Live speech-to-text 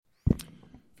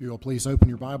If you will please open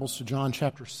your Bibles to John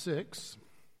chapter 6.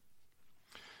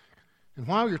 And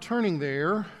while you're turning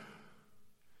there, I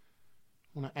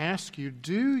want to ask you,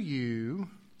 do you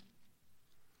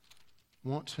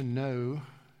want to know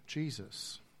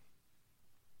Jesus?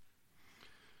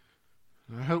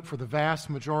 And I hope for the vast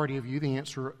majority of you, the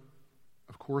answer,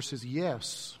 of course, is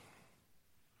yes.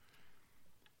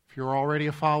 If you're already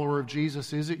a follower of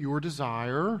Jesus, is it your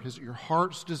desire, is it your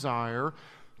heart's desire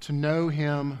to know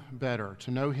Him better, to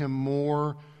know Him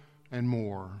more and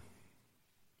more?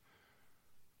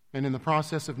 And in the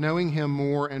process of knowing Him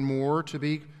more and more, to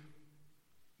be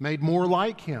made more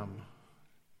like Him.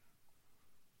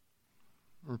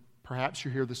 Or perhaps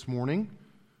you're here this morning,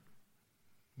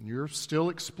 and you're still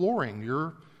exploring,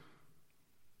 you're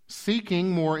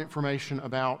seeking more information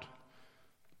about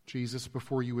Jesus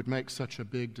before you would make such a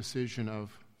big decision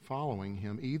of following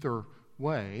Him. Either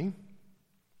way,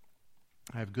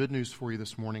 I have good news for you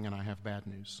this morning, and I have bad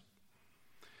news.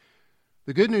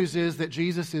 The good news is that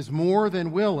Jesus is more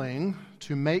than willing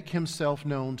to make Himself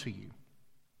known to you,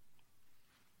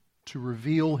 to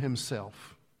reveal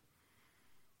Himself.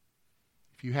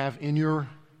 If you have in your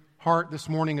heart this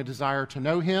morning a desire to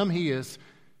know Him, He is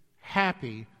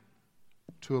happy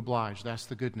to oblige. That's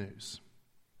the good news.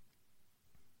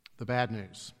 The bad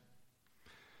news,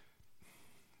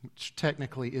 which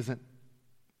technically isn't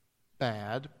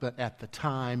bad, but at the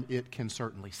time it can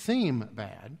certainly seem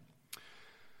bad,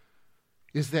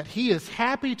 is that He is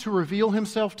happy to reveal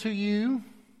Himself to you,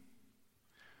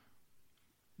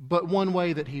 but one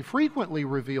way that He frequently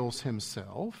reveals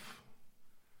Himself,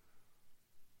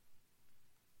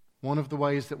 one of the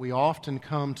ways that we often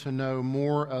come to know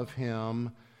more of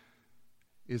Him,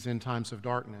 is in times of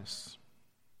darkness,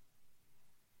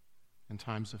 in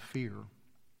times of fear.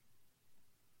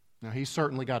 Now, He's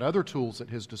certainly got other tools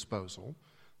at His disposal.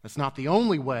 That's not the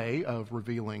only way of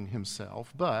revealing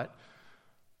Himself, but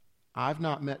I've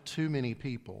not met too many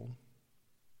people,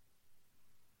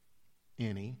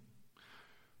 who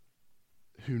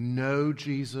know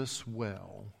Jesus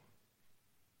well,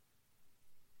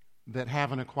 that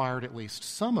haven't acquired at least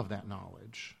some of that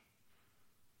knowledge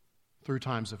through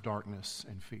times of darkness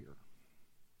and fear.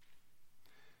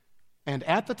 And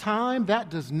at the time, that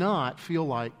does not feel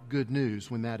like good news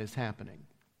when that is happening.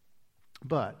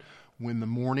 But when the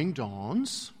morning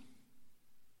dawns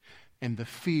and the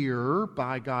fear,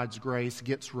 by God's grace,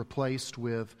 gets replaced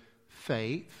with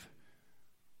faith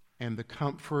and the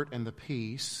comfort and the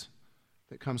peace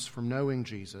that comes from knowing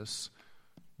Jesus,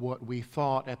 what we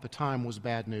thought at the time was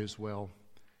bad news, well,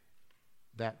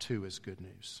 that too is good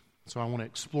news. So I want to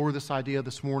explore this idea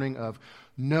this morning of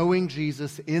knowing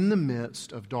Jesus in the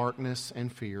midst of darkness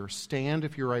and fear. Stand,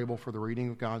 if you're able, for the reading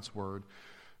of God's Word.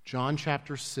 John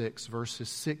chapter 6, verses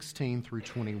 16 through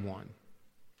 21.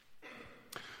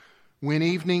 When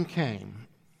evening came,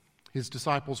 His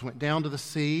disciples went down to the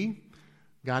sea,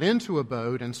 got into a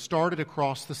boat, and started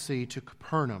across the sea to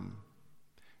Capernaum.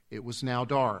 It was now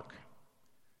dark,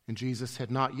 and Jesus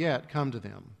had not yet come to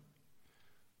them.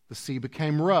 The sea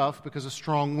became rough because a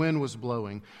strong wind was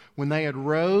blowing. When they had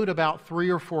rowed about 3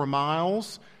 or 4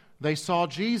 miles, they saw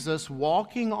Jesus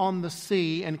walking on the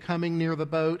sea and coming near the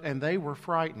boat, and they were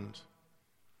frightened.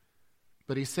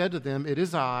 But He said to them, "It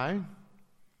is I.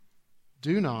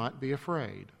 Do not be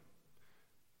afraid."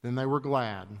 Then they were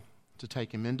glad to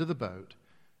take Him into the boat,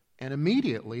 and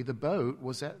immediately the boat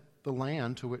was at the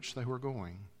land to which they were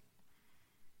going.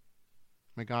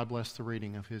 May God bless the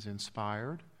reading of His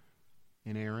inspired,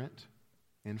 inerrant,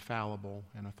 infallible,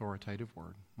 and authoritative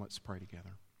Word. Let's pray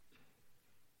together.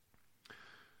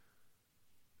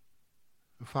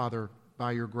 Father,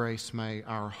 by Your grace, may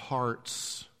our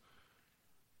hearts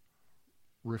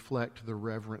reflect the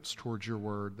reverence towards Your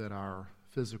Word that our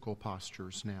physical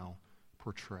postures now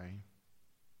portray.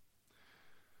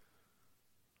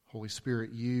 Holy Spirit,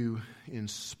 You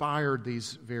inspired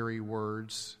these very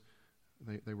words.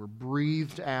 They were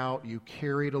breathed out. You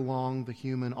carried along the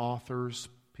human authors,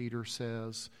 Peter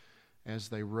says, as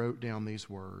they wrote down these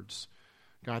words.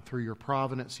 God, through Your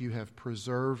providence, You have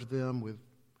preserved them with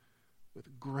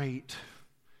great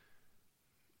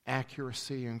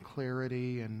accuracy and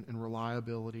clarity and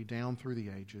reliability down through the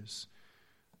ages.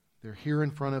 They're here in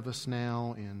front of us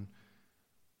now in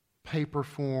paper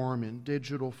form, in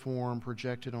digital form,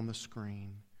 projected on the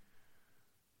screen.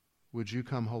 Would You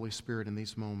come, Holy Spirit, in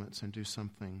these moments and do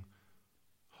something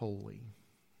holy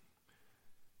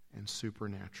and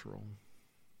supernatural?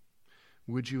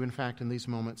 Would You, in fact, in these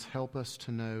moments, help us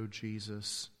to know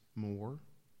Jesus more?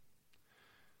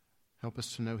 Help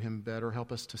us to know Him better. Help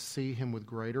us to see Him with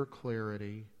greater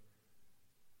clarity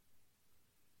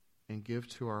and give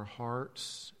to our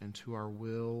hearts and to our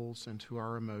wills and to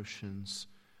our emotions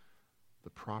the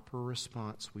proper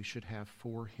response we should have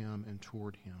for Him and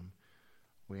toward Him.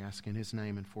 We ask in His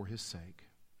name and for His sake.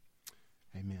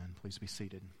 Amen. Please be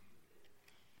seated.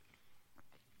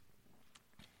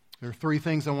 There are three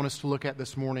things I want us to look at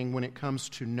this morning when it comes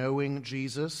to knowing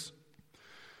Jesus.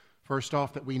 First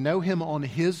off, that we know Him on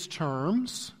His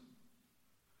terms.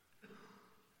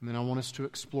 And then I want us to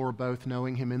explore both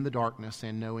knowing Him in the darkness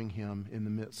and knowing Him in the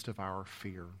midst of our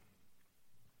fear.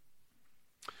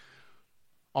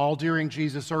 All during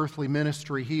Jesus' earthly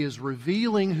ministry, He is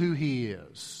revealing who He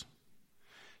is.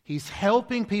 He's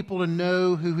helping people to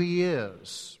know who He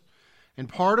is. And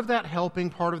part of that helping,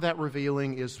 part of that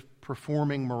revealing is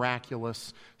performing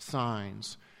miraculous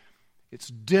signs. It's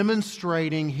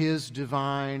demonstrating His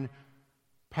divine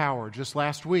power. Just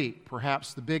last week,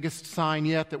 perhaps the biggest sign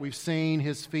yet that we've seen,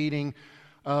 His feeding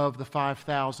of the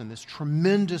 5,000. This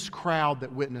tremendous crowd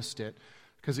that witnessed it,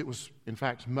 because it was, in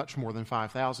fact, much more than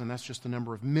 5,000. That's just the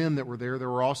number of men that were there. There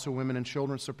were also women and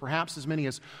children, so perhaps as many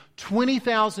as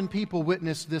 20,000 people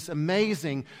witnessed this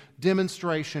amazing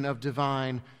demonstration of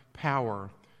divine power.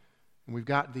 And we've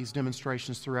got these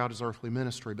demonstrations throughout His earthly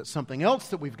ministry. But something else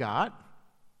that we've got,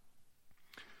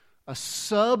 a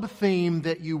sub-theme,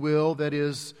 that you will, that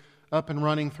is up and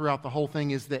running throughout the whole thing,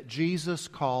 is that Jesus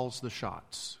calls the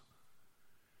shots.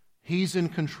 He's in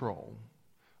control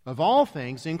of all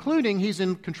things, including He's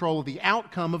in control of the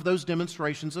outcome of those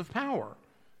demonstrations of power.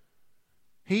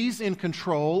 He's in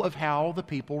control of how the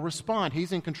people respond.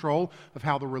 He's in control of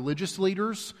how the religious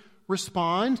leaders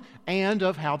respond and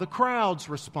of how the crowds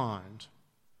respond.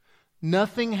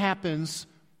 Nothing happens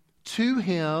to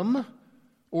Him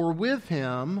or with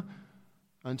Him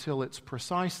until it's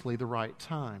precisely the right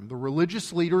time. The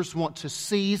religious leaders want to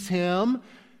seize Him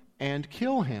and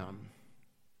kill Him.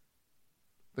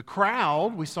 The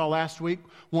crowd, we saw last week,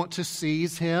 want to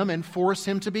seize Him and force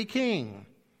Him to be king.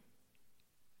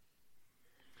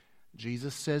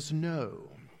 Jesus says no.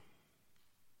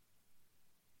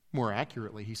 More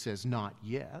accurately, He says not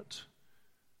yet.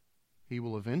 He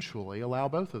will eventually allow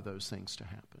both of those things to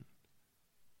happen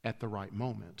at the right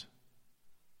moment.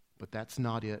 But that's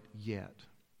not it yet.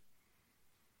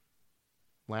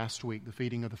 Last week, the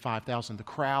feeding of the 5,000, the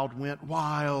crowd went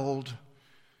wild.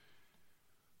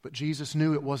 But Jesus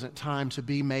knew it wasn't time to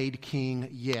be made king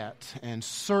yet, and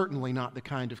certainly not the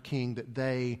kind of king that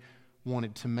they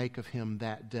wanted to make of Him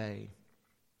that day.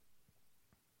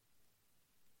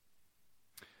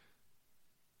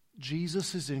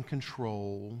 Jesus is in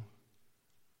control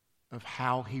of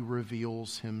how He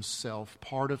reveals Himself.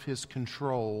 Part of His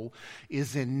control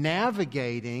is in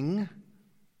navigating,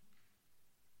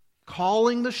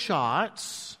 calling the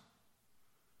shots,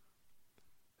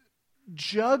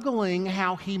 juggling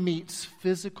how He meets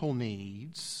physical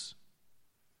needs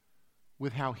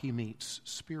with how He meets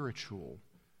spiritual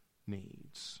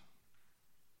needs.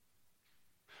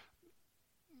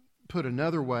 Put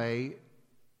another way,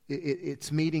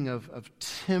 it's meeting of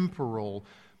temporal,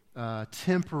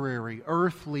 temporary,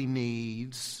 earthly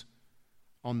needs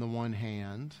on the one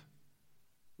hand,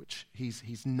 which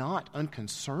he's not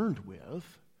unconcerned with,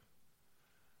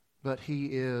 but He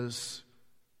is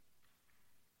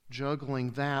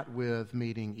juggling that with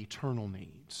meeting eternal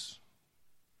needs.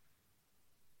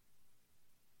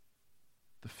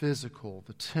 The physical,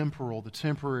 the temporal, the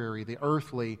temporary, the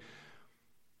earthly.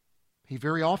 He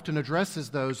very often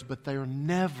addresses those, but they are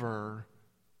never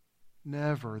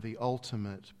the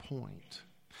ultimate point.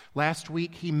 Last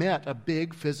week, He met a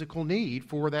big physical need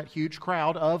for that huge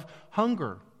crowd of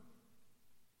hunger,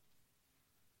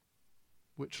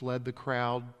 which led the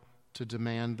crowd to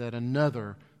demand that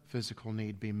another physical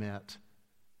need be met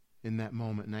in that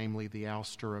moment, namely the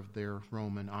ouster of their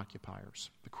Roman occupiers.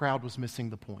 The crowd was missing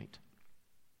the point.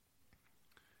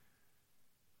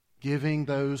 Giving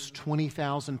those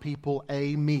 20,000 people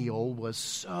a meal was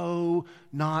so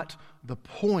not the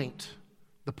point.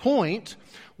 The point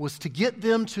was to get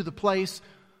them to the place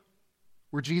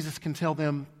where Jesus can tell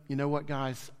them, you know what,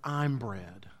 guys, I'm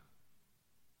bread.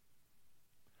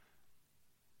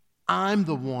 I'm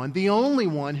the one, the only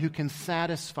one who can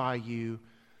satisfy you,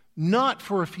 not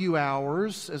for a few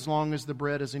hours as long as the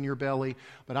bread is in your belly,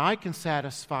 but I can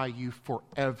satisfy you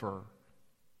forever.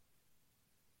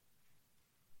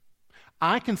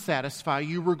 I can satisfy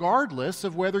you regardless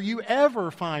of whether you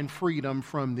ever find freedom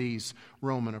from these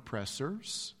Roman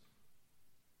oppressors.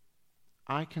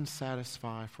 I can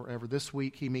satisfy forever. This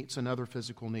week he meets another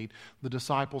physical need. The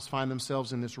disciples find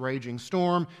themselves in this raging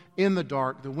storm, in the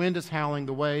dark. The wind is howling.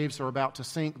 The waves are about to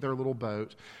sink their little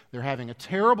boat. They're having a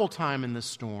terrible time in this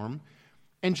storm,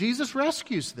 and Jesus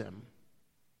rescues them.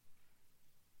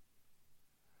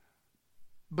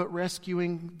 But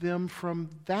rescuing them from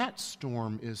that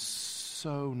storm is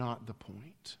so not the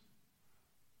point.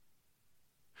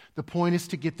 The point is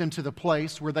to get them to the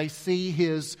place where they see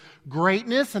His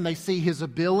greatness and they see His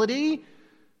ability.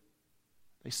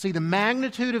 They see the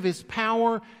magnitude of His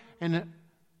power and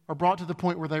are brought to the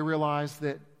point where they realize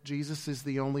that Jesus is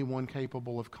the only one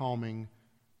capable of calming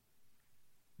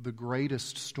the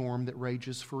greatest storm that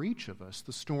rages for each of us,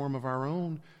 the storm of our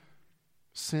own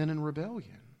sin and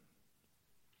rebellion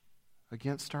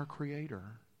against our Creator.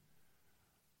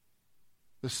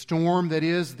 The storm that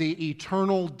is the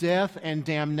eternal death and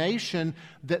damnation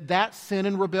that sin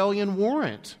and rebellion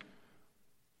warrant.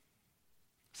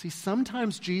 See,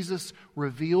 sometimes Jesus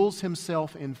reveals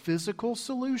Himself in physical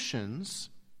solutions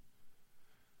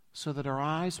so that our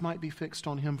eyes might be fixed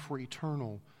on Him for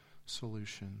eternal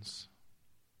solutions.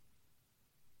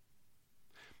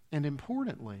 And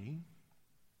importantly,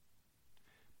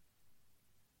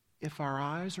 if our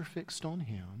eyes are fixed on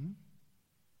Him,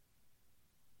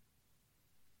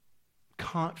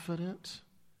 confident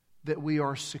that we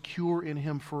are secure in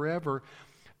Him forever,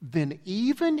 then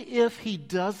even if He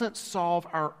doesn't solve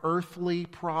our earthly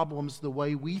problems the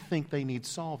way we think they need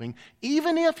solving,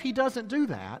 even if He doesn't do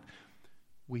that,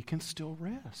 we can still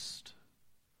rest.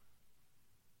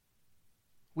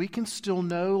 We can still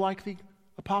know, like the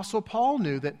Apostle Paul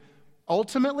knew, that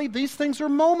ultimately these things are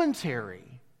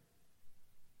momentary.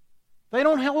 They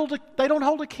don't hold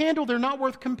a candle. They're not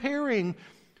worth comparing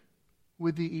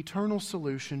with the eternal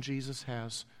solution Jesus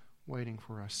has waiting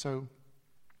for us. So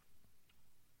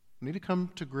we need to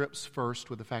come to grips first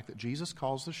with the fact that Jesus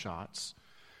calls the shots.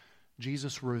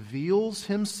 Jesus reveals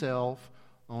Himself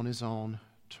on His own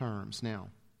terms. Now,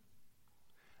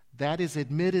 that is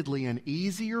admittedly an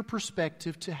easier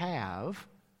perspective to have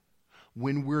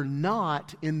when we're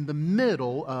not in the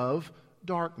middle of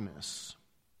darkness,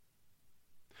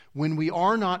 when we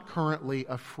are not currently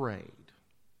afraid.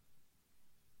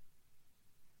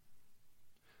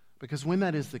 Because when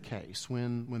that is the case,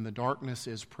 when the darkness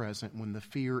is present, when the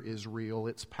fear is real,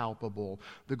 it's palpable,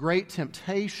 the great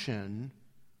temptation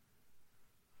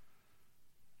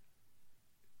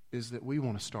is that we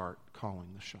want to start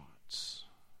calling the shots.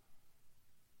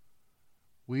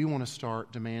 We want to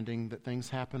start demanding that things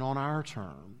happen on our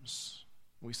terms.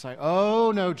 We say,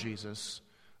 "Oh, no, Jesus.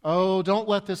 Oh, don't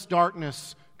let this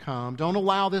darkness come. Don't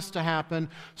allow this to happen.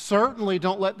 Certainly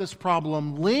don't let this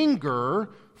problem linger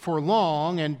for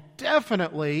long, and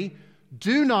definitely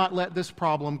do not let this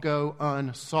problem go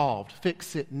unsolved.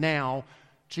 Fix it now,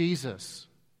 Jesus."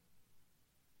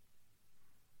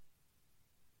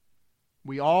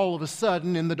 We all of a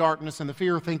sudden, in the darkness and the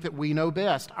fear, think that we know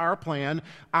best. Our plan,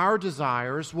 our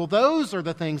desires, well, those are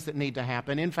the things that need to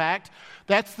happen. In fact,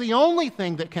 that's the only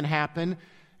thing that can happen,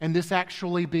 and this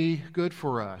actually be good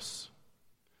for us.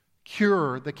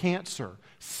 Cure the cancer.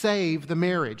 Save the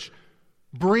marriage.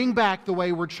 Bring back the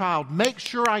wayward child. Make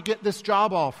sure I get this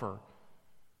job offer.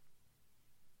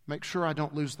 Make sure I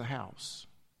don't lose the house.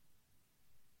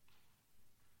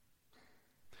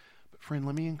 But friend,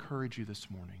 let me encourage you this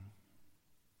morning.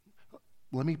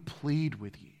 Let me plead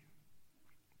with you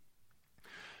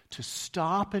to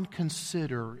stop and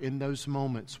consider in those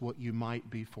moments what you might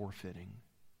be forfeiting.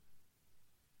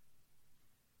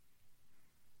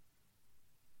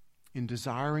 In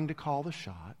desiring to call the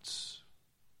shots,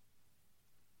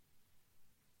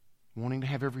 wanting to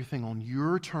have everything on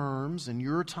your terms and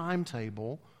your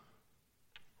timetable,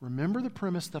 remember the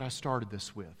premise that I started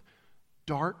this with.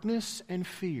 Darkness and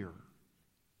fear.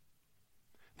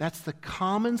 That's the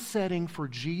common setting for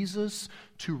Jesus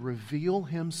to reveal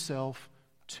Himself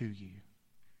to you.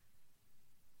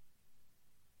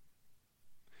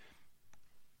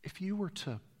 If you were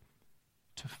to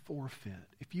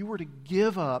forfeit, if you were to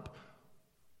give up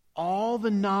all the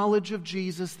knowledge of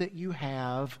Jesus that you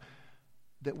have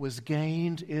that was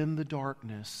gained in the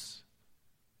darkness,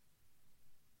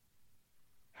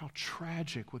 how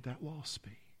tragic would that loss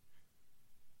be?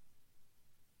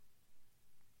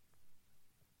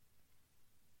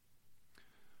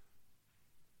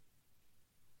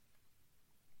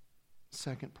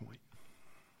 Second point,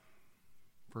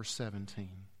 verse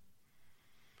 17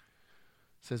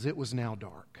 says, "It was now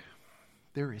dark."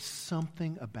 There is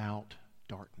something about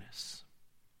darkness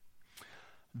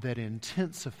that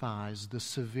intensifies the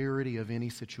severity of any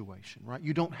situation, right?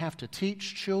 You don't have to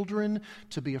teach children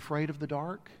to be afraid of the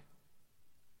dark.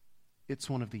 It's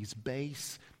one of these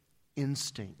base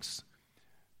instincts.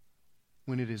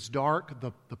 When it is dark,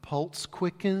 the pulse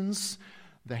quickens,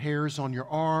 the hairs on your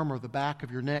arm or the back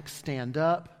of your neck stand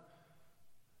up.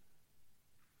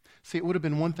 See, it would have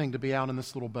been one thing to be out in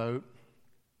this little boat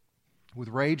with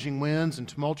raging winds and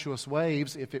tumultuous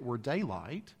waves if it were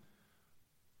daylight.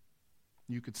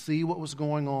 You could see what was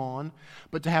going on.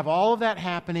 But to have all of that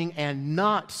happening and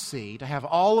not see, to have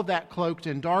all of that cloaked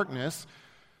in darkness,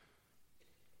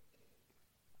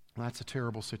 that's a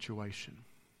terrible situation.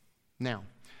 Now,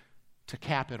 to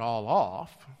cap it all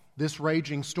off, this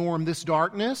raging storm, this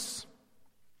darkness,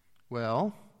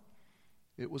 well,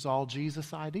 it was all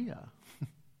Jesus' idea.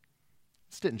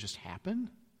 This didn't just happen.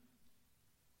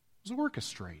 It was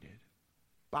orchestrated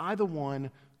by the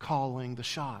one calling the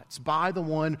shots, by the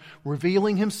one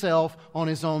revealing himself on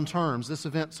his own terms. This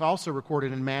event's also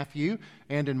recorded in Matthew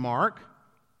and in Mark.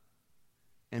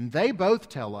 And they both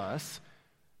tell us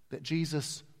that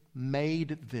Jesus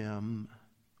made them,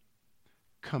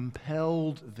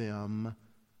 compelled them,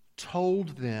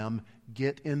 told them,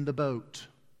 get in the boat,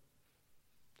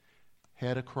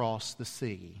 head across the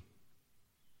sea.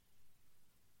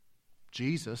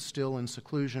 Jesus, still in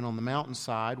seclusion on the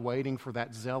mountainside, waiting for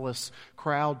that zealous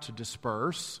crowd to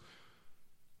disperse,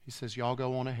 he says, y'all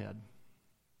go on ahead.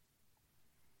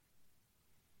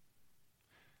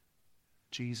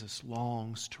 Jesus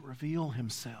longs to reveal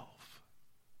himself.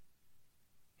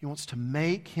 He wants to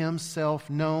make himself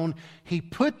known. He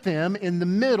put them in the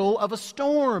middle of a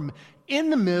storm, in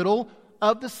the middle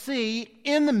of the sea,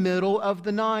 in the middle of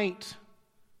the night,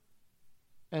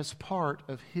 as part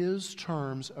of his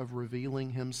terms of revealing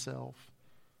himself.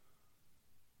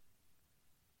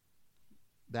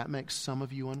 That makes some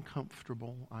of you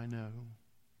uncomfortable, I know.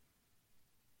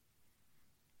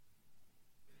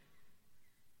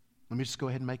 Let me just go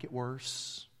ahead and make it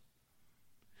worse.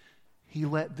 He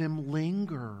let them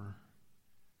linger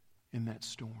in that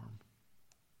storm.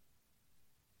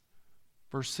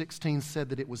 Verse 16 said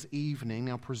that it was evening.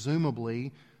 Now,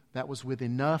 presumably, that was with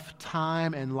enough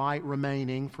time and light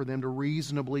remaining for them to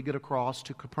reasonably get across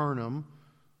to Capernaum.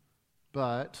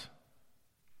 But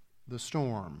the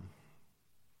storm.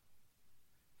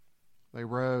 They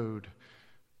rowed,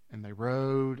 and they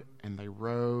rowed, and they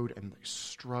rowed, and they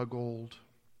struggled.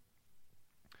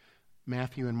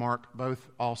 Matthew and Mark both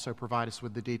also provide us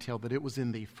with the detail that it was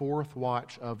in the fourth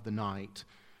watch of the night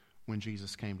when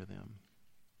Jesus came to them.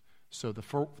 So the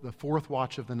fourth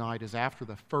watch of the night is after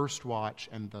the first watch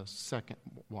and the second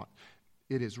watch.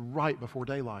 It is right before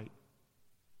daylight.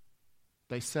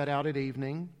 They set out at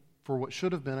evening for what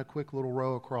should have been a quick little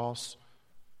row across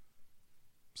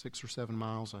 6 or 7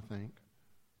 miles, I think.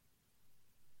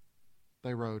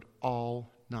 They rowed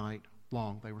all night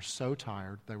long. They were so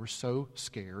tired. They were so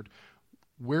scared.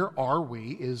 Where are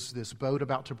we? Is this boat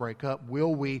about to break up?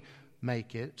 Will we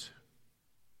make it?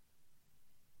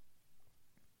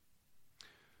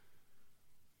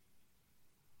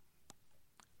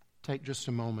 Take just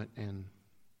a moment and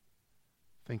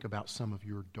think about some of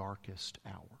your darkest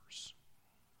hours.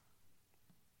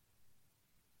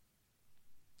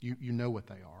 You know what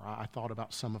they are. I thought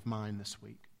about some of mine this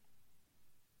week.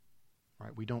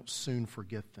 Right? We don't soon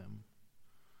forget them.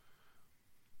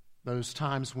 Those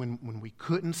times when we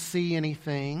couldn't see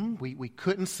anything, we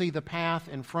couldn't see the path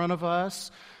in front of us,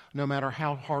 no matter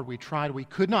how hard we tried. We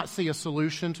could not see a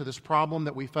solution to this problem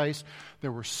that we faced.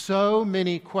 There were so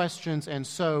many questions and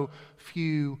so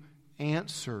few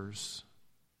answers.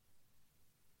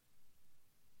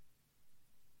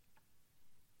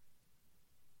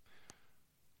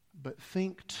 But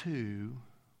think, too,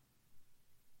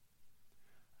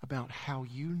 about how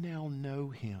you now know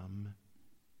him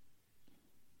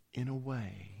in a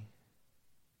way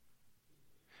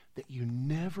that you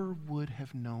never would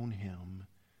have known him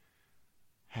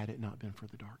had it not been for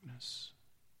the darkness.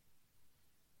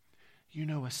 You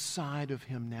know a side of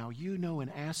him now. You know an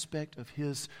aspect of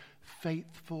his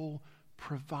faithful,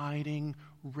 providing,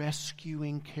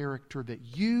 rescuing character that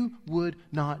you would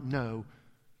not know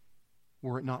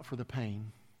were it not for the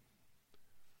pain,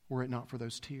 were it not for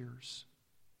those tears.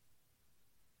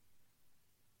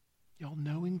 Y'all,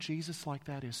 knowing Jesus like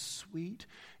that is sweet.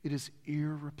 It is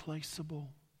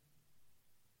irreplaceable.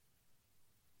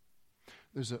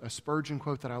 There's a Spurgeon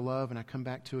quote that I love and I come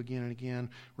back to again and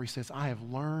again where he says, I have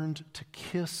learned to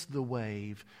kiss the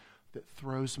wave that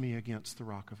throws me against the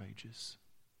rock of ages.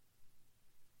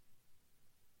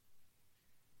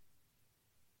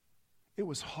 It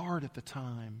was hard at the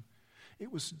time.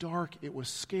 It was dark. It was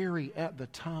scary at the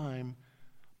time.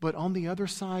 But on the other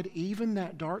side, even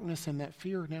that darkness and that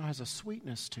fear now has a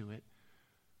sweetness to it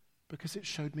because it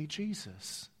showed me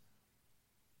Jesus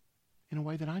in a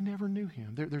way that I never knew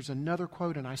him. There's another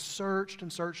quote, and I searched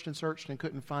and searched and searched and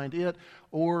couldn't find it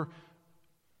or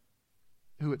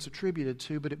who it's attributed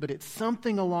to, but it's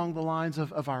something along the lines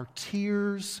of our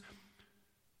tears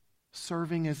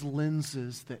serving as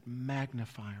lenses that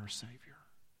magnify our Savior.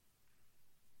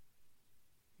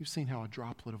 You've seen how a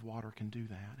droplet of water can do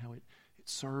that, how it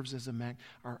serves as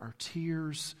our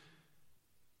tears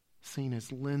seen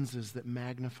as lenses that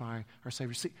magnify our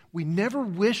Savior. See, we never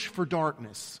wish for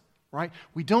darkness, right?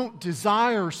 We don't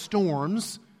desire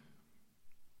storms.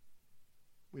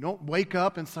 We don't wake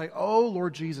up and say, "Oh,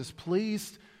 Lord Jesus,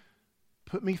 please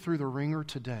put me through the ringer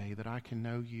today that I can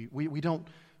know you." We don't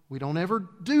ever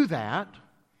do that.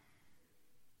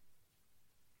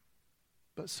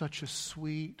 But such a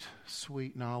sweet,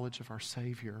 sweet knowledge of our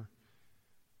Savior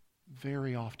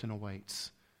very often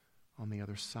awaits on the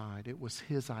other side. It was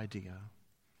His idea.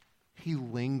 He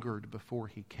lingered before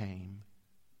He came,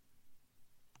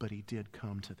 but He did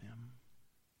come to them.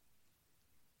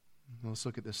 Let's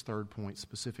look at this third point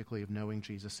specifically of knowing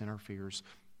Jesus in our fears.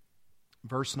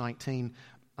 Verse 19,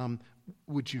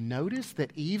 would you notice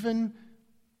that even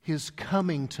His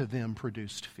coming to them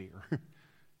produced fear?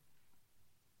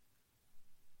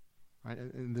 Right?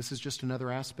 And this is just another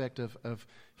aspect of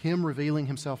Him revealing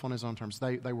Himself on His own terms.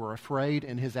 They were afraid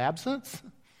in His absence,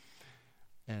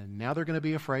 and now they're going to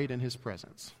be afraid in His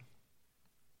presence.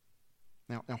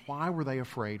 Now, why were they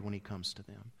afraid when He comes to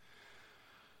them?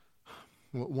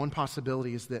 Well, one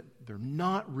possibility is that they're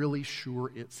not really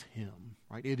sure it's Him.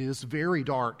 Right? It is very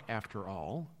dark after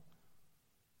all.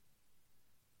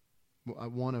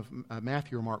 One of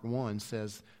Matthew or Mark 1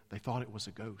 says they thought it was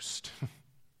a ghost.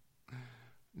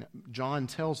 Now, John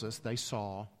tells us they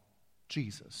saw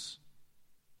Jesus.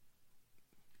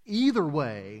 Either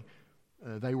way,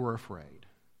 they were afraid.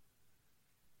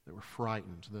 They were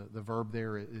frightened. The verb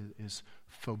there is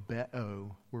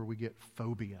phobeo, where we get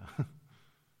phobia.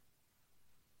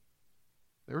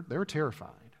 They're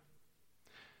terrified.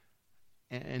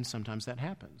 And sometimes that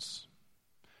happens.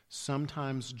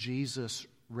 Sometimes Jesus'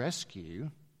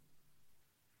 rescue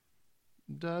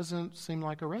doesn't seem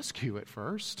like a rescue at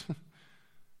first.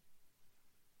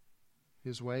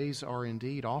 His ways are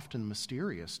indeed often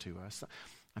mysterious to us.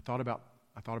 I thought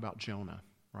about Jonah,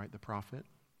 right, the prophet.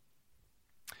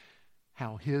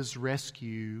 How his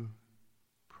rescue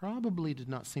probably did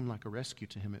not seem like a rescue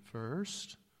to him at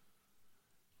first.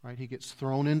 Right? He gets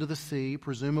thrown into the sea,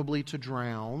 presumably to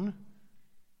drown.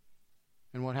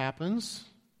 And what happens?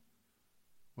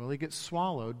 Well, he gets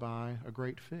swallowed by a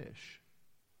great fish.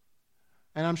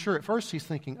 And I'm sure at first he's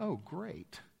thinking, "Oh,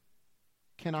 great.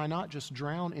 Can I not just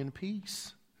drown in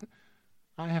peace?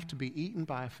 I have to be eaten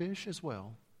by a fish as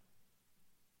well."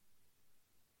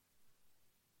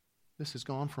 This has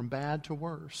gone from bad to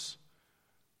worse.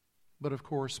 But of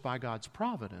course, by God's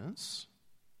providence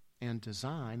and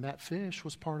design, that fish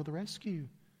was part of the rescue.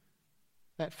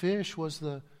 That fish was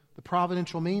the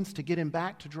providential means to get him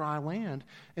back to dry land.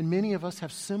 And many of us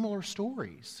have similar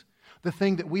stories. The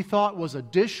thing that we thought was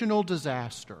additional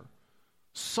disaster,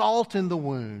 salt in the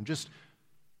wound, just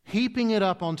heaping it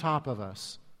up on top of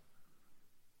us,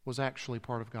 was actually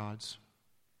part of God's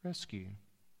rescue.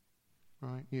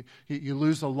 Right? You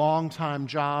lose a long-time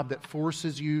job that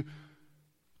forces you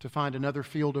to find another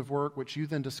field of work, which you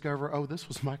then discover, "Oh, this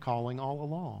was my calling all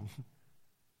along."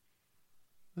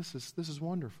 This is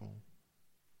wonderful.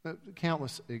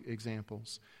 Countless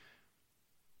examples.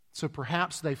 So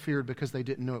perhaps they feared because they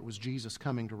didn't know it was Jesus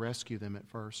coming to rescue them at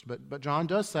first. But John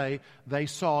does say they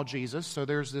saw Jesus, so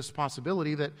there's this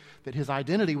possibility that his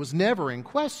identity was never in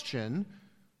question.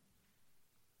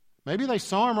 Maybe they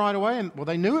saw him right away, and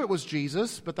they knew it was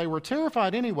Jesus, but they were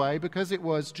terrified anyway because it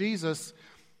was Jesus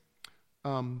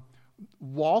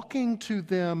walking to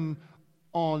them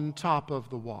on top of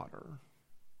the water.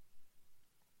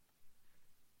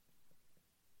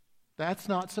 That's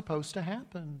not supposed to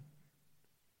happen.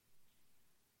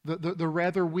 The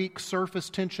rather weak surface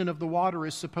tension of the water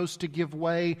is supposed to give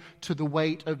way to the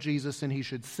weight of Jesus, and he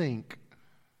should sink,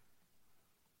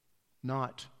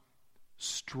 not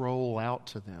stroll out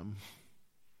to them,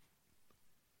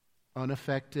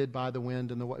 unaffected by the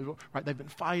wind and the water. Right? They've been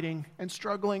fighting and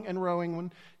struggling and rowing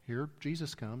when here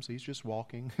Jesus comes. He's just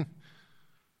walking.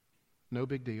 No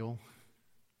big deal.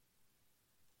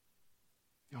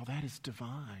 Oh, that is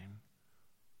divine.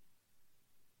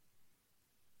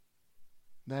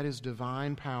 That is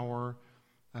divine power,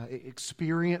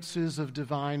 experiences of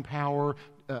divine power,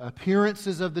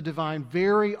 appearances of the divine.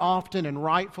 Very often and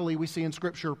rightfully we see in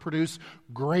Scripture produce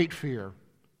great fear,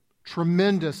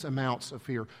 tremendous amounts of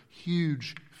fear,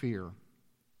 huge fear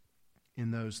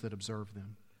in those that observe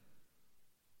them.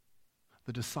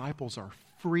 The disciples are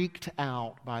freaked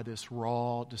out by this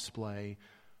raw display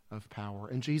of power,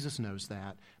 and Jesus knows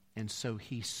that, and so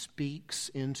he speaks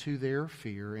into their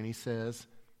fear and he says,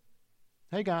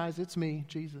 "Hey guys, it's me,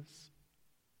 Jesus."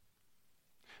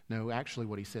 No, actually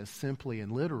what he says simply and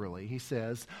literally, he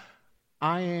says,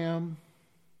 "I am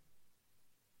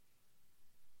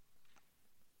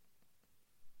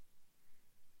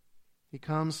He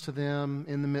comes to them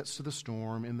in the midst of the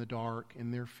storm, in the dark,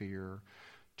 in their fear,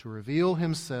 to reveal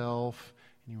himself.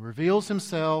 And he reveals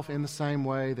himself in the same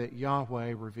way that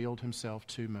Yahweh revealed himself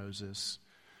to Moses.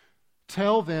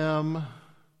 Tell them,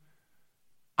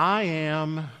 I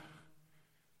am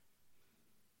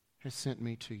has sent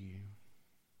me to you.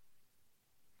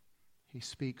 He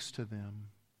speaks to them.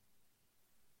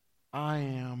 I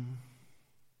am,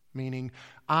 meaning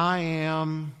I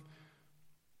am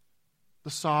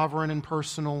the sovereign and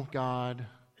personal God.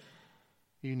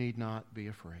 You need not be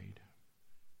afraid.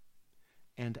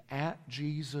 And at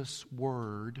Jesus'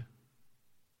 word,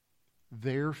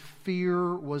 their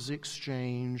fear was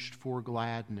exchanged for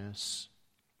gladness.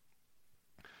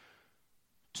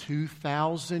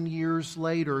 2,000 years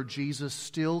later, Jesus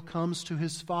still comes to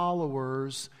his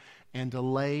followers and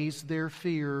allays their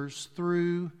fears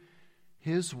through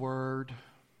his word.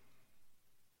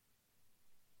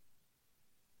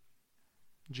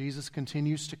 Jesus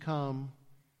continues to come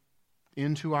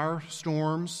into our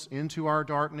storms, into our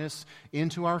darkness,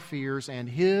 into our fears, and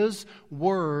his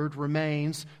word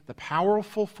remains the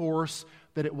powerful force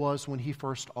that it was when he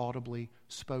first audibly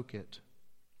spoke it.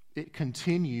 It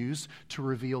continues to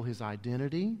reveal his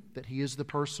identity, that he is the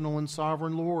personal and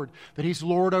sovereign Lord, that he's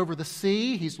Lord over the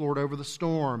sea, he's Lord over the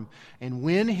storm. And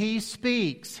when he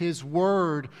speaks, his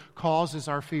word causes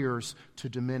our fears to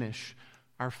diminish.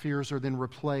 Our fears are then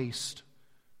replaced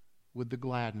with the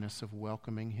gladness of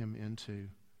welcoming him into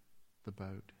the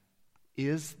boat.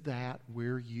 Is that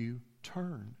where you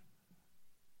turn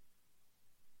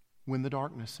when the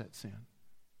darkness sets in?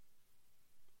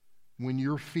 When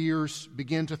your fears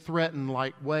begin to threaten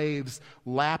like waves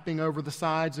lapping over the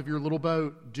sides of your little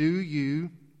boat, do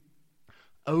you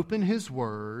open his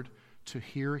word to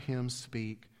hear him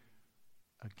speak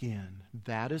again?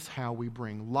 That is how we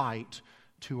bring light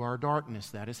to our darkness.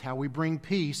 That is how we bring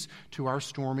peace to our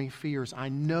stormy fears. I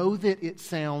know that it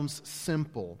sounds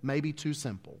simple, maybe too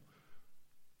simple.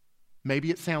 Maybe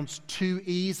it sounds too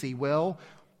easy. Well,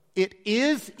 it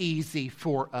is easy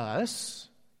for us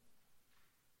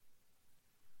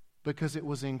because it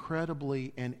was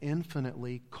incredibly and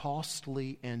infinitely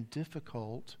costly and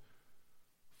difficult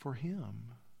for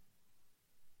him.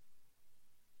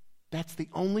 That's the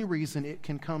only reason it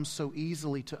can come so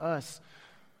easily to us,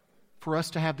 for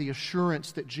us to have the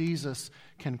assurance that Jesus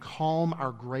can calm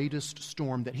our greatest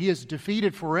storm, that he has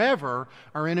defeated forever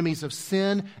our enemies of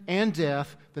sin and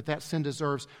death that sin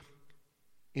deserves.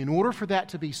 In order for that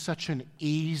to be such an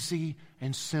easy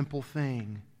and simple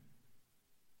thing,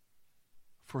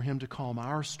 for him to calm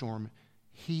our storm,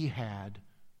 he had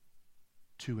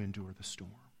to endure the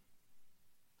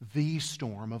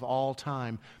storm of all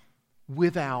time,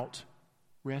 without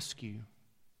rescue.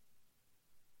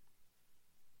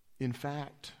 In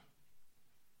fact,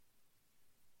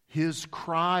 his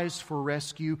cries for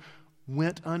rescue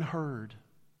went unheard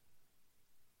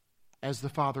as the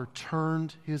Father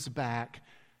turned his back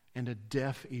and a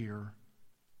deaf ear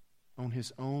on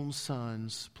his own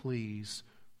Son's pleas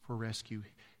for rescue.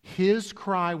 His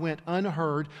cry went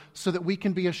unheard so that we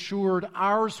can be assured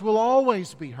ours will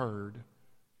always be heard.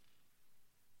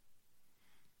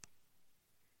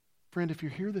 Friend, if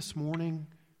you're here this morning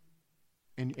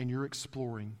and you're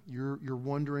exploring, you're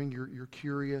wondering, you're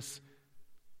curious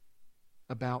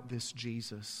about this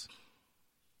Jesus,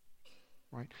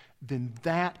 right? Then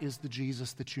that is the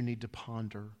Jesus that you need to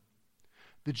ponder.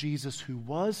 The Jesus who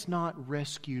was not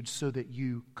rescued so that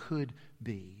you could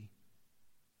be.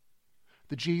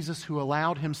 The Jesus who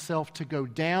allowed himself to go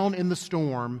down in the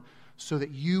storm so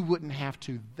that you wouldn't have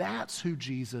to. That's who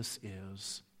Jesus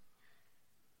is.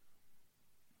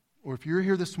 Or if you're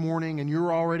here this morning and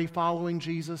you're already following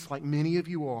Jesus, like many of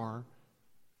you are,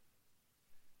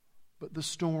 but the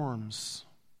storms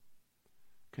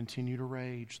continue to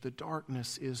rage. The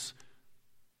darkness is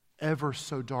ever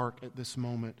so dark at this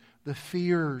moment. The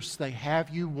fears, they have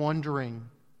you wondering.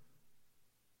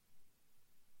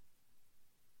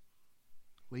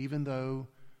 Even though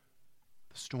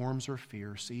the storms are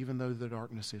fierce, even though the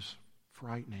darkness is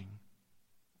frightening,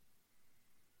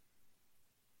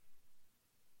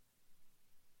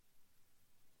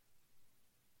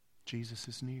 Jesus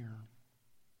is near.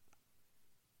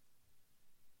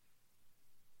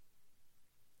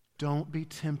 Don't be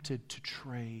tempted to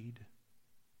trade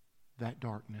that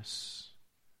darkness,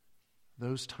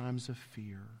 those times of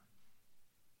fear.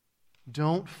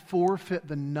 Don't forfeit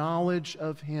the knowledge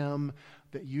of him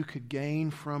that you could gain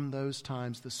from those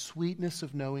times, the sweetness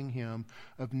of knowing him,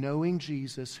 of knowing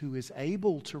Jesus, who is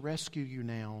able to rescue you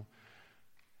now,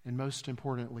 and most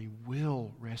importantly,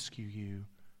 will rescue you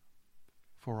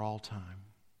for all time.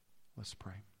 Let's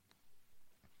pray.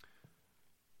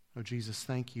 Oh, Jesus,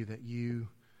 thank you that you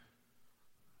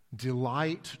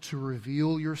delight to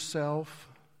reveal yourself.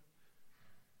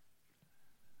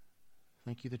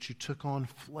 Thank you that you took on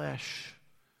flesh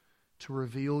to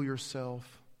reveal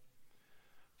yourself.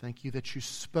 Thank you that you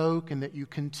spoke and that you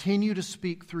continue to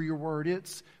speak through your word.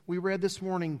 We read this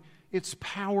morning, it's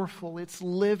powerful, it's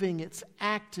living, it's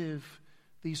active,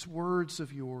 these words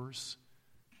of yours.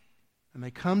 And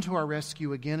they come to our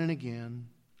rescue again and again.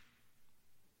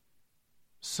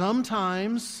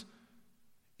 Sometimes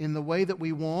in the way that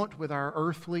we want with our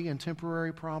earthly and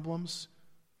temporary problems.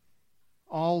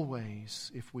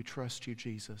 Always, if we trust you,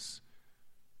 Jesus.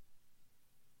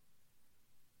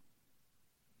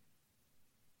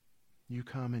 You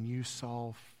come and you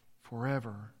solve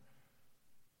forever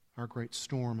our great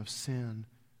storm of sin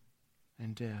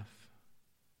and death.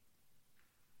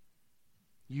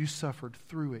 You suffered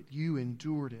through it. You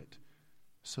endured it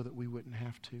so that we wouldn't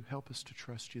have to. Help us to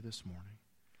trust you this morning.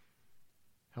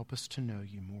 Help us to know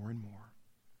you more and more.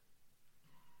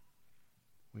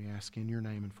 We ask in your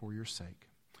name and for your sake.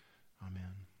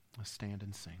 Amen. Let's stand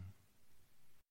and sing.